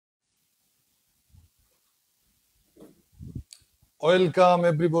Welcome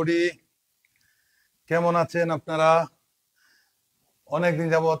everybody, কেমন আছেন আপনারা? অনেকদিন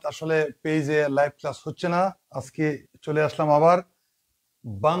যাবত আসলে পেজে লাইভ ক্লাস হচ্ছে না। আজকে চলে আসলাম আবার।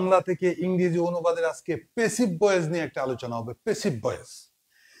 বাংলা থেকে ইংরেজি অনুবাদের আজকে প্যাসিভ ভয়েস নিয়ে একটা আলোচনা হবে। প্যাসিভ ভয়েস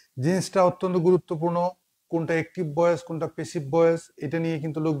জিনিসটা অত্যন্ত গুরুত্বপূর্ণ। কোনটা অ্যাক্টিভ ভয়েস, কোনটা প্যাসিভ ভয়েস, এটা নিয়ে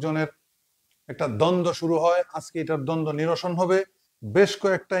কিন্তু লোকজনের একটা দ্বন্দ্ব শুরু হয়। আজকে এটার দ্বন্দ্ব নিরসন হবে। বেশ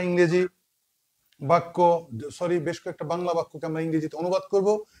কয়েকটা বাংলা বাক্যকে আমরা ইংরেজিতে অনুবাদ করব,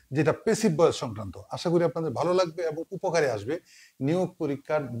 যেটা প্যাসিভ ভয়েস সংক্রান্ত। আশা করি আপনাদের ভালো লাগবে এবং উপকারে আসবে। নিয়োগ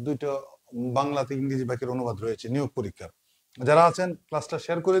পরীক্ষার দুটো বাংলা থেকে ইংরেজি বাক্যের অনুবাদ রয়েছে নিয়োগ পরীক্ষার। যারা আছেন ক্লাসটা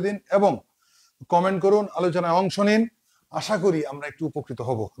শেয়ার করে দিন এবং কমেন্ট করুন, আলোচনায় অংশ নিন। আশা করি আমরা একটু উপকৃত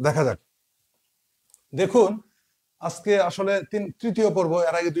হব। দেখা যাক। দেখুন, আজকে আসলে তৃতীয় পর্ব।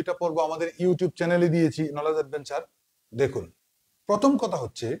 এর আগে দুইটা পর্ব আমাদের ইউটিউব চ্যানেলে দিয়েছি, নলেজ অ্যাডভেঞ্চার। দেখুন, প্রথম কথা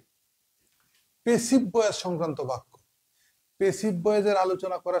হচ্ছে প্যাসিভ ভয়েস সংক্রান্ত বাক্য। প্যাসিভ ভয়েসের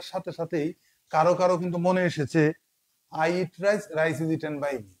আলোচনা করার সাথে সাথেই কারো কারো কিন্তু মনে এসেছে I eat rice, rice is eaten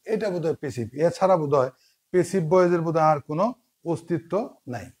by me. এটা বোধহয় প্যাসিভ। এছাড়া বোধহয় প্যাসিভ ভয়েসের বোধহয় আর কোনো অস্তিত্ব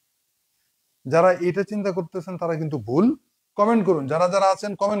নাই। যারা এটা চিন্তা করতেছেন তারা কিন্তু ভুল। কমেন্ট করুন, যারা যারা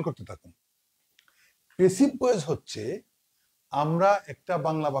আছেন কমেন্ট করতে থাকুন। প্যাসিভ ভয়েস হচ্ছে আমরা একটা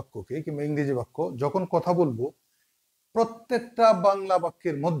বাংলা বাক্যকে কিংবা ইংরেজি বাক্য যখন কথা বলবো, প্রত্যেকটা বাংলা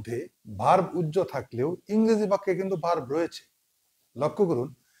বাক্যের মধ্যে ভার্ব উজ্জ থাকলেও ইংরেজি বাক্যে কিন্তু ভার্ব রয়েছে। লক্ষ্য করুন,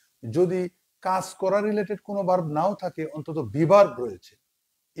 যদি কাজ করা রিলেটেড কোনো ভার্ব নাও থাকে, অন্তত বিভার্ব রয়েছে।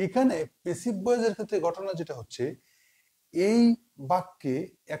 এখানে প্যাসিভ ভয়েসের ক্ষেত্রে ঘটনা যেটা হচ্ছে, এই বাক্যে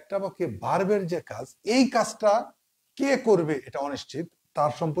একটা বাক্যে ভার্বের যে কাজ, এই কাজটা কে করবে এটা অনিশ্চিত,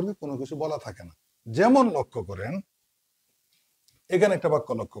 তার সম্পর্কে কোনো কিছু বলা থাকে না। যেমন লক্ষ্য করেন, এখানে একটা বাক্য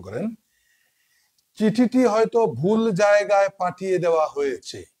লক্ষ্য করেন, চিঠিটি হয়তো ভুল জায়গায় পাঠিয়ে দেওয়া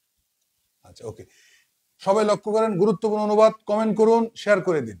হয়েছে। আচ্ছা, ওকে, সবাই লক্ষ্য করেন, গুরুত্বপূর্ণ অনুবাদ। কমেন্ট করুন, শেয়ার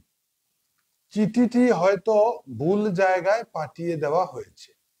করে দিন। চিঠিটি হয়তো ভুল জায়গায় পাঠিয়ে দেওয়া হয়েছে।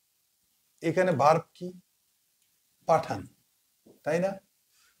 এখানে ভার্ব কি? পাঠান, তাই না?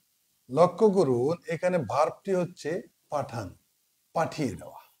 লক্ষ্য করুন, এখানে ভার্বটি হচ্ছে পাঠান, পাঠিয়ে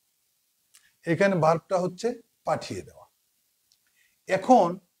দেওয়া। এখানে ভার্বটা হচ্ছে পাঠিয়ে দেওয়া। এখন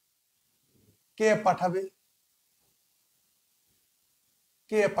কে পাঠাবে?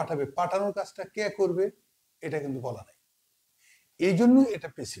 কে পাঠাবে? পাঠানোর কাজটা কে করবে এটা কিন্তু বলা নাই। এই জন্য এটা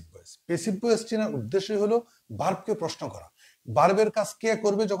প্যাসিভ ভয়েস। প্যাসিভ ভয়েস চেনার উদ্দেশ্যই হলো ভার্বকে প্রশ্ন করা। ভার্বের কাজ কে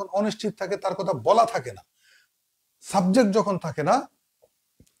করবে যখন অনিশ্চিত থাকে, তার কথা বলা থাকে না। সাবজেক্ট যখন থাকে না,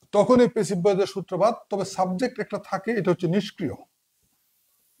 তখন এই প্যাসিভ ভয়েসের সূত্রপাত। তবে সাবজেক্ট একটা থাকে, এটা হচ্ছে নিষ্ক্রিয়।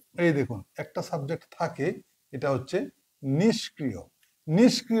 এই দেখুন, একটা সাবজেক্ট থাকে, এটা হচ্ছে নিষ্ক্রিয়।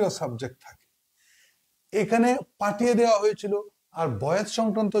 নিষ্ক্রিয় সাবজেক্ট থাকে। এখানে পাঠিয়ে দেওয়া হয়েছিল। আর ভয়েস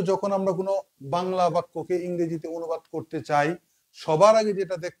সংক্রান্ত যখন আমরা কোনো বাংলা বাক্যকে ইংরেজিতে অনুবাদ করতে চাই, সবার আগে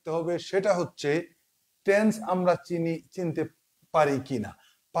যেটা দেখতে হবে সেটা হচ্ছে টেন্স আমরা চিনতে পারি কিনা।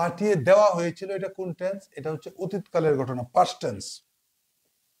 পাঠিয়ে দেওয়া হয়েছিল, এটা কোন টেন্স? এটা হচ্ছে অতীতকালের ঘটনা, পাস্ট টেন্স।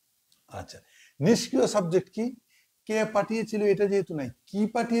 আচ্ছা, নিষ্ক্রিয় সাবজেক্ট কি? কে পাঠিয়েছিল এটা যেহেতু নাই, কি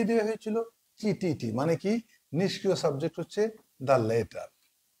পাঠিয়ে দেওয়া হয়েছিল? চিঠিটি। মানে কি? নিষ্ক্রিয় সাবজেক্ট হচ্ছে দ্য লেটার।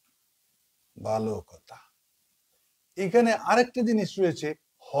 ভালো কথা। এখানে আরেকটা জিনিস রয়েছে,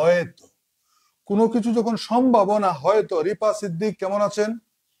 হয়তো। কোনো কিছু যখন সম্ভাবনা, হয়তো। রিপা সিদ্দিক কেমন আছেন?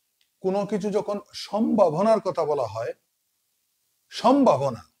 কোনো কিছু যখন সম্ভাবনার কথা বলা হয়,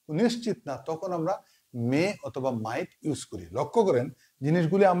 সম্ভাবনা, নিশ্চিত না, তখন আমরা মে অথবা মাইট ইউজ করি। লক্ষ্য করেন,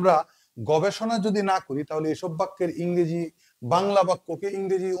 জিনিসগুলি আমরা গবেষণা যদি না করি, তাহলে এসব বাক্যের ইংরেজি, বাংলা বাক্যকে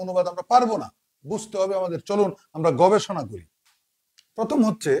ইংরেজি অনুবাদ আমরা পারবো না। বুঝতে হবে আমাদের। চলুন আমরা গবেষণা করি। প্রথম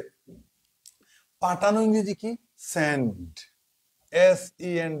হচ্ছে, পাঠানো ইংরেজি কি? স্যান্ড।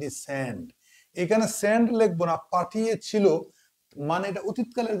 SEND, sand. এখানে স্যান্ড লিখবো না, পাঠিয়েছিল। মানে এটা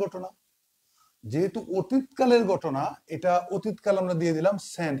অতীতকালের ঘটনা। যেহেতু অতীতকালের ঘটনা, এটা অতীতকাল আমরা দিয়ে দিলাম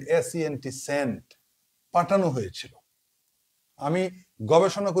স্যান্ড, SENT, স্যান্ড। পাঠানো হয়েছিল। আমি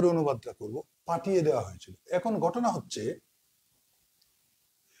গবেষণা করে অনুবাদটা করব, পাঠিয়ে দেওয়া হয়েছিল। এখন ঘটনা হচ্ছে,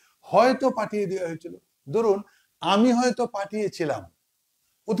 হয়তো পাঠিয়ে দেওয়া হয়েছিল। ধরুন, আমি হয়তো পাঠিয়েছিলাম,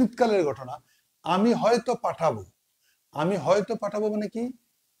 অতীতকালের ঘটনা। আমি হয়তো পাঠাবো। আমি হয়তো পাঠাবো মানে কি?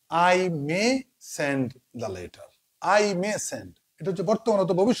 I may send the letter. I may send, এটা হচ্ছে বর্তমান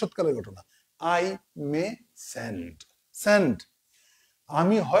অথবা ভবিষ্যৎকালের ঘটনা। I may send, send.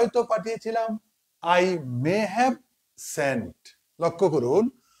 আমি হয়তো পাঠিয়েছিলাম, আই মে হ্যাভ সেন্ড। লক্ষ্য করুন,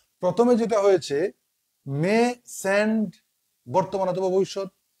 প্রথমে যেটা হয়েছে, মে সেন্ড বর্তমান অথবা ভবিষ্যৎ,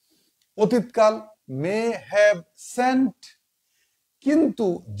 অতীতকাল মে হ্যাভ সেন্ট। কিন্তু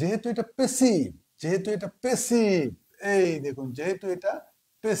যেহেতু এটা প্যাসিভ, যেহেতু এটা প্যাসিভ, এই দেখুন, যেহেতু এটা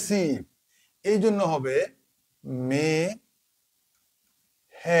প্যাসিভ, এই জন্য হবে may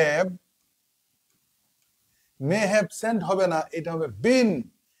have, may have Saint হবে না, এটা হবে বিন,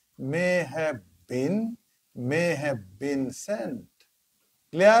 may have been, may have been sent.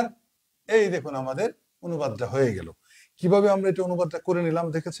 Clear? এই দেখুন আমাদের অনুবাদটা হয়ে গেল। কিভাবে আমরা এটা অনুবাদটা করে নিলাম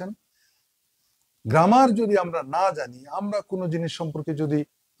দেখেছেন? গ্রামার যদি আমরা না জানি, আমরা কোনো জিনিস সম্পর্কে যদি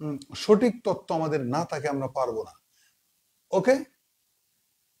সঠিক তথ্য আমাদের না থাকে, আমরা পারবো না। ওকে,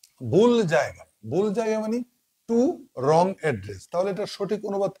 ভুল জায়গা মানে টু রং অ্যাড্রেস। তাহলে এটা সঠিক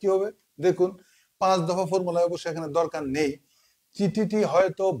অনুবাদ কি হবে দেখুন, 5 দফা ফর্মুলা অবশ্য এখানে দরকার নেই। চিঠিটি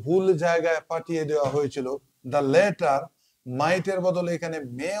হয়তো ভুল জায়গায় পাঠিয়ে দেওয়া হয়েছিল। দ্য লেটার, মাইটের বদলে এখানে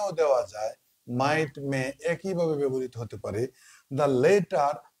মেও দেওয়া যায়, মাইট মে একইভাবে ব্যবহৃত হতে পারে। The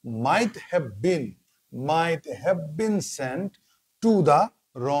letter might have been sent to the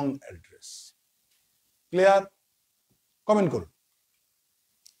wrong address. Clear? Comment করুন।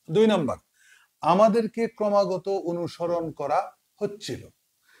 2 নাম্বার, আমাদেরকে ক্রমাগত অনুসরণ করা হচ্ছিল।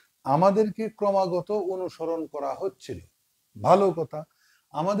 আমাদেরকে ক্রমাগত অনুসরণ করা হচ্ছিল, ভালো কথা।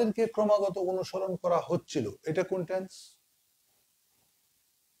 আমাদেরকে ক্রমাগত অনুসরণ করা হচ্ছিল, এটা কোন টেন্স?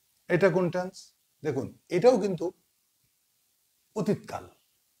 এটা কোন টেন্স? দেখুন, এটাও কিন্তু অতীতকাল।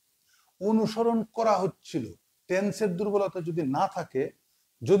 অনুসরণ করা হচ্ছিল, টেন্সের দুর্বলতা যদি না থাকে,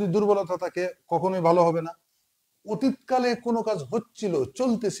 যদি দুর্বলতা থাকে কখনোই ভালো হবে না। অতীতকালে কোনো কাজ হচ্ছিল,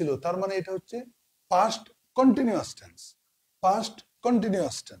 চলতেছিল, তার মানে এটা হচ্ছে past continuous tense. Past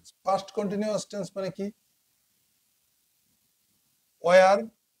continuous tense, past continuous tense মানে কি? ওয়ার।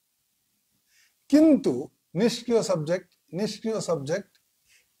 কিন্তু নিষ্ক্রিয় সাবজেক্ট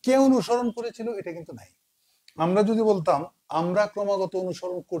কে অনুসরণ করেছিল এটা কিন্তু নাই। আমরা যদি বলতাম আমরা ক্রমাগত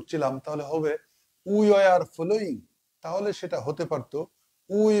অনুসরণ করছিলাম, তাহলে হবে উই ওয়ার ফলোইং, তাহলে সেটা হতে পারতো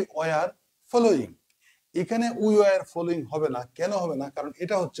উই ওয়ার ফলোইং। এখানে উই ওয়ার ফলোইং হবে না। কেন হবে না? কারণ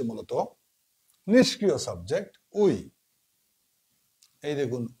এটা হচ্ছে মূলত নিষ্ক্রিয় সাবজেক্ট উই। এই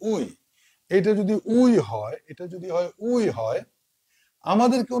দেখুন উই, এটা যদি উই হয়, এটা যদি হয় উই হয়,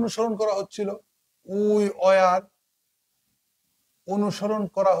 আমাদেরকে অনুসরণ করা হচ্ছিল, উই ওয়ার অনুসরণ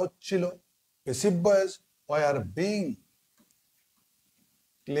করা হচ্ছিল, passive voice were being.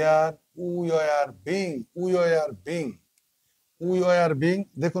 Clear? We were being, we were being, we were being.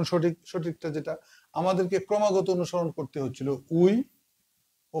 দেখুন সঠিকটা যেটা, আমাদেরকে ক্রমাগত অনুসরণ করতে হচ্ছিল উই,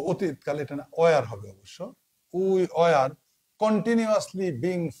 ও অতীতকাল এটা না, ওয়ার হবে অবশ্য। We were continuously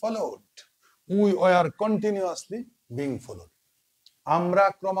being followed, we were continuously being followed. আমরা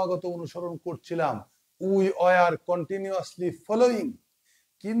ক্রমাগত অনুসরণ করছিলাম, উই ওয়ার কন্টিনিউয়াসলি ফলোইং।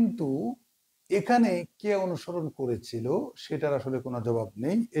 কিন্তু এখানে কে অনুসরণ করেছিল সেটার আসলে কোনো জবাব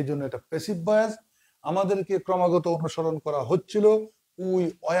নেই, এই জন্য এটা প্যাসিভ ভয়েস। আমাদেরকে ক্রমাগত অনুসরণ করা হচ্ছিল, we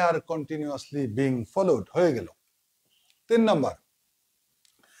were continuously being followed হয়ে গেল। 3 নাম্বার,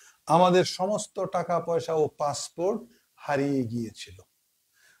 আমাদের সমস্ত টাকা পয়সা ও পাসপোর্ট হারিয়ে গিয়েছিল।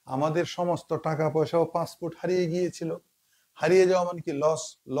 আমাদের সমস্ত টাকা পয়সা ও পাসপোর্ট হারিয়ে গিয়েছিল। হারিয়ে যাওয়া মানে কি?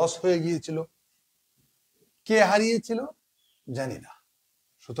 লস হয়ে গিয়েছিল। কে হারিয়েছিল জানি না,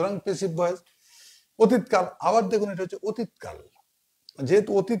 সুতরাং প্যাসিভ ভয়েস। অতীতকাল, আবার দেখুন এটা হচ্ছে অতীতকাল।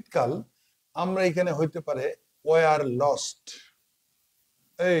 যেহেতু অতীতকাল, আমরা এখানে হইতে পারে ওয়ার লস্ট।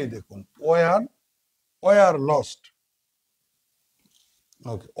 এই দেখুন ওয়ার লস্ট,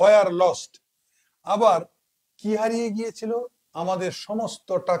 ওকে, ওয়ার লস্ট। আবার কি হারিয়ে গিয়েছিল? আমাদের সমস্ত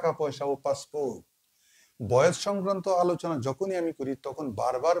টাকা পয়সা ও পাসপোর্ট। বয়স সংক্রান্ত আলোচনা যখনই আমি করি তখন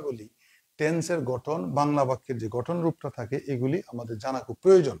বারবার বলি টেন্সের গঠন, বাংলা বাক্যের যে গঠন রূপটা থাকে, এগুলি আমাদের জানা খুব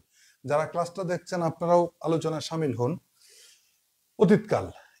প্রয়োজন। যারা ক্লাসটা দেখছেন আপনারাও আলোচনায় সামিল হন। অতীতকাল,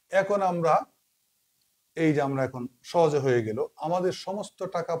 এখন আমরা এই যে আমরা এখন সহজে হয়ে গেল, আমাদের সমস্ত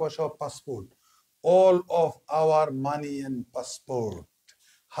টাকা পয়সা passport, all of our money and passport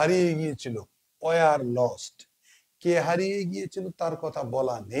হারিয়ে গিয়েছিল, ওয়ার লস্ট। কে হারিয়ে গিয়েছিল তার কথা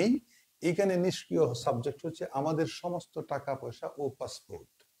বলা নেই, এখানে নিষ্ক্রিয় সাবজেক্ট হচ্ছে আমাদের সমস্ত টাকা পয়সা ও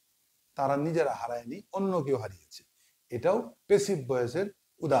পাসপোর্ট। তারা নিজেরা হারায়নি, অন্য কেউ হারিয়েছে। এটাও প্যাসিভ ভয়েসের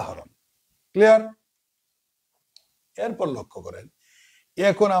উদাহরণ। ক্লিয়ার? এরপর লক্ষ্য করেন,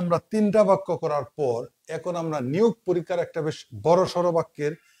 এখন আমরা 3টা বাক্য করার পর এখন আমরা নিয়োগ পরীক্ষার একটা বেশ বড় সড়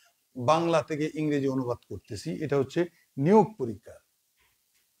বাক্যের বাংলা থেকে ইংরেজি অনুবাদ করতেছি। এটা হচ্ছে নিয়োগ পরীক্ষা।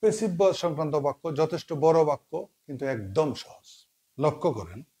 প্যাসিভ ভয়েস সংক্রান্ত বাক্য, যথেষ্ট বড় বাক্য কিন্তু একদম সহজ। লক্ষ্য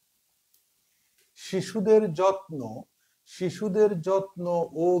করেন, শিশুদের যত্ন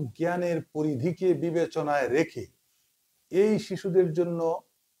ও জ্ঞানের পরিধিকে বিবেচনায় রেখে এই শিশুদের জন্য,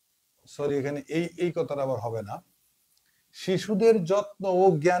 সরি এখানে এই কথাটা আবার হবে না, শিশুদের যত্ন ও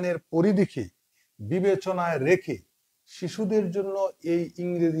জ্ঞানের পরিধিকে বিবেচনায় রেখে শিশুদের জন্য এই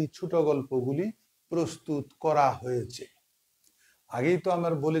ইংরেজি ছোট গল্পগুলি প্রস্তুত করা হয়েছে। আগেই তো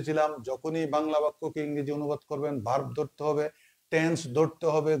আমরা বলেছিলাম, যখনই বাংলা বাক্যকে ইংরেজি অনুবাদ করবেন ভার্ব ধরতে হবে, টেন্স ধরতে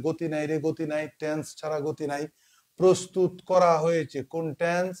হবে, গতি নাই রে গতি নাই, টেন্স ছাড়া গতি নাই। প্রস্তুত করা হয়েছে কোন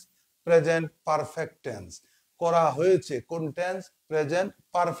টেন্স? Present perfect tense. করা হয়েছে কোন টেন্স? Present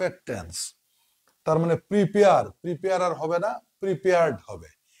perfect tense. তার মানে প্রিপেয়ার, প্রিপেয়ার আর হবে না, প্রিপেয়ার্ড হবে।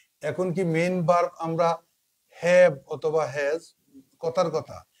 এখন কি মেইন ভার্ব আমরা হ্যাভ অথবা হ্যাজ, কথার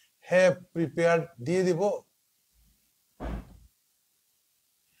কথা হ্যাভ প্রিপেয়ার্ড দিয়ে দিব,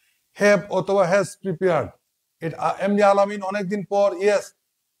 হ্যাভ অথবা হ্যাজ প্রিপেয়ার্ড। এমনি আলামিন অনেকদিন পর, ইয়েস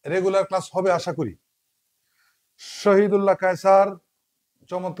রেগুলার ক্লাস হবে আশা করি। শহীদুল্লাহ কায়সার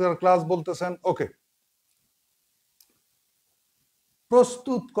চমৎকার ক্লাস বলতেছেন, ওকে।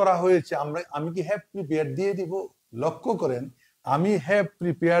 প্রস্তুত করা হয়েছে, আমি কি হ্যাভ প্রিপেয়ার দিয়ে দিব? লক্ষ্য করেন, আমি হ্যাভ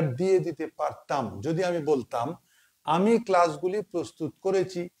প্রিপেয়ার দিয়ে দিতে পারতাম যদি আমি বলতাম আমি ক্লাসগুলি প্রস্তুত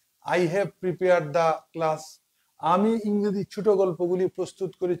করেছি, I have prepare the class. আমি ইংরেজি ছোট গল্পগুলি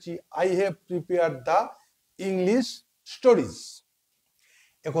প্রস্তুত করেছি, I have prepare the English stories.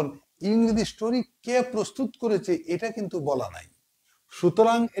 এখন ইংরেজি স্টোরি কে প্রস্তুত করেছে এটা কিন্তু বলা নাই,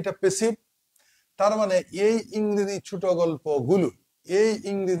 সুতরাং এটা প্যাসিভ। তার মানে এই ইংরেজি ছোট গল্পগুলো, এই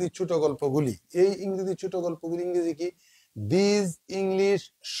ইংরেজি ছোট গল্পগুলি, এই ইংরেজি ছোট গল্পগুলি ইংরেজি কি? These English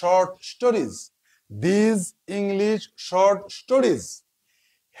short stories, these English short stories.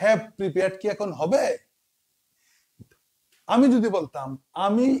 Have prepared কি এখন হবে? আমি যদি বলতাম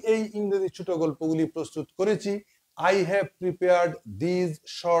আমি এই ইংরেজি ছোট গল্পগুলি প্রস্তুত করেছি, I have prepared these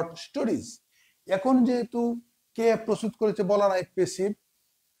short stories. এখন যেহেতু কে প্রস্তুত করেছে বলা নাই, প্যাসিভ,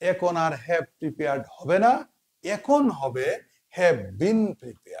 এখন আর হ্যাভ প্রিপেয়ার্ড হবে না, এখন হবে হ্যাভ বিন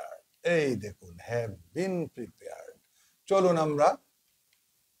প্রিপেয়ার্ড। এই দেখুন, হ্যাভ বিন প্রিপেয়ার্ড। চলুন আমরা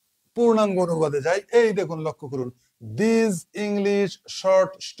পূর্ণাঙ্গ অনুবাদে যাই। এই দেখুন, লক্ষ্য করুন, these English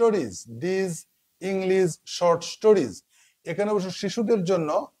short stories, these English short stories. এখানে অবশ্য শিশুদের জন্য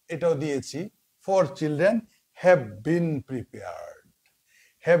এটাও দিয়েছি, for children have been prepared.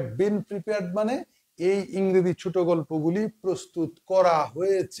 Have been prepared মানে এই ইংরেজি ছোট গল্পগুলি প্রস্তুত করা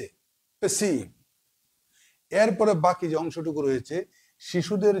হয়েছে, প্যাসিভ। এরপরে বাকি যে অংশটুকু রয়েছে,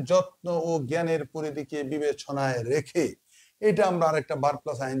 শিশুদের যত্ন ও জ্ঞানের পরিধিকে বিবেচনায় রেখে, এটা আমরা আরেকটা ভার্ব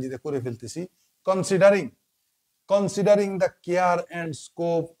প্লাস আইএনজি তে করে ফেলতেছি, considering, considering the care and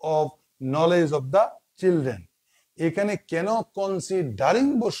scope of knowledge of the children. এখানে কেন কনসিডারিং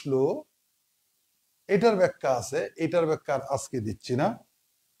বসলো এটার ব্যাখ্যা আছে, এটার ব্যাখ্যা আজকে দিচ্ছি না।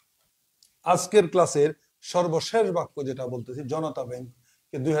 আজকের ক্লাসের সর্বশেষ বাক্য যেটা বলতেছি, জনতা ব্যাংক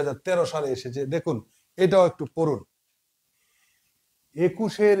 2013 সালে এসেছে, দেখুন এটাও একটু পড়ুন।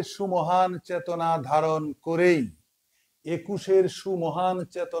 21-এর সুমহান চেতনা ধারণ করেই, 21-এর সুমহান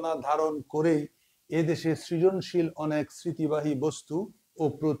চেতনা ধারণ করেই এদেশে সৃজনশীল অনেক স্মৃতিবাহী বস্তু ও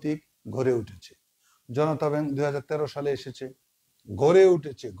প্রতীক গড়ে উঠেছে। জনতা ব্যাংক 2013 সালে এসেছে। গড়ে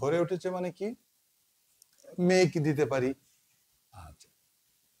উঠেছে, গড়ে উঠেছে মানে কি? মেক দিতে পারি। আচ্ছা,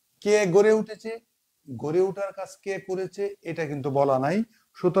 কে গড়ে উঠেছে, গড়ে ওঠার কাজ কে করেছে এটা কিন্তু বলা নাই,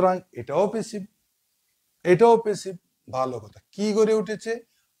 সুতরাং এটাও প্যাসিভ, এটাও প্যাসিভ। ভালো কথা, কি গড়ে উঠেছে?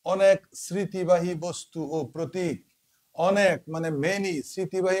 অনেক স্মৃতিবাহী বস্তু ও প্রতীক। অনেক মানে মেনি,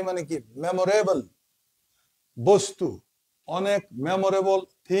 স্মৃতিবাহী মানে কি? মেমোরেবল বস্তু, অনেক মেমোরেবল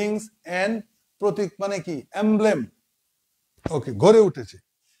থিংস, এন্ড প্রতীক মানে কি? এমব্লেম। ওকে, গড়ে উঠেছে।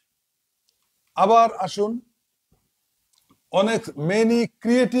 আবার আসুন, অনেক মেনি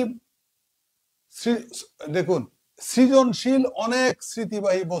ক্রিয়েটিভ, দেখুন সৃজনশীল অনেক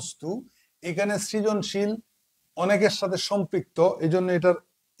স্মৃতিবাহী বস্তু, এখানে সৃজনশীল অনেকের সাথে সম্পৃক্ত, এই জন্য এটার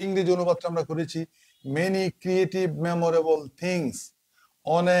ইংরেজি অনুবাদটা আমরা করেছি মেনি ক্রিয়েটিভ মেমোরেবল থিংস,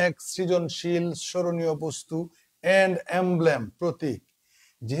 অনেক সৃজনশীল স্মরণীয় বস্তু, এন্ড এমব্লেম প্রতীক।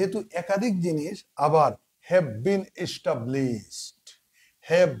 যেহেতু একাধিক জিনিস, আবার have been established,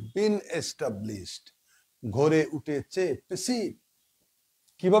 have been established, গড়ে উঠেছে, প্যাসিভ।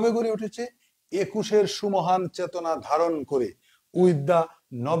 কিভাবে গড়ে উঠেছে? 21-এর সুমহান চেতনা ধারণ করে, with the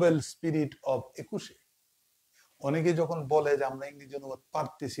Nobel spirit of 21-এ। অনেকে যখন বলে যে আমরা ইংরেজি অনুবাদ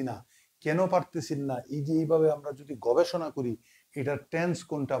পারতেছি না, কেন পারতেছি না? এই যে এইভাবে আমরা যদি গবেষণা করি, এটার টেন্স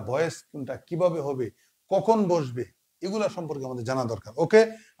কোনটা, ভয়েস কোনটা, কিভাবে হবে, কখন বসবে, এগুলা সম্পর্কে আমাদের জানা দরকার। ওকে,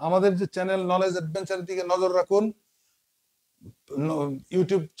 আমাদের যে চ্যানেল নলেজ অ্যাডভেঞ্চারের দিকে নজর রাখুন,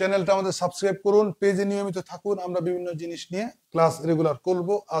 ইউটিউব চ্যানেলটা আমাদের সাবস্ক্রাইব করুন, পেজে নিয়মিত থাকুন, আমরা বিভিন্ন জিনিস নিয়ে ক্লাস রেগুলার করব।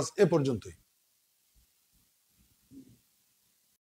 আজ এ পর্যন্তই।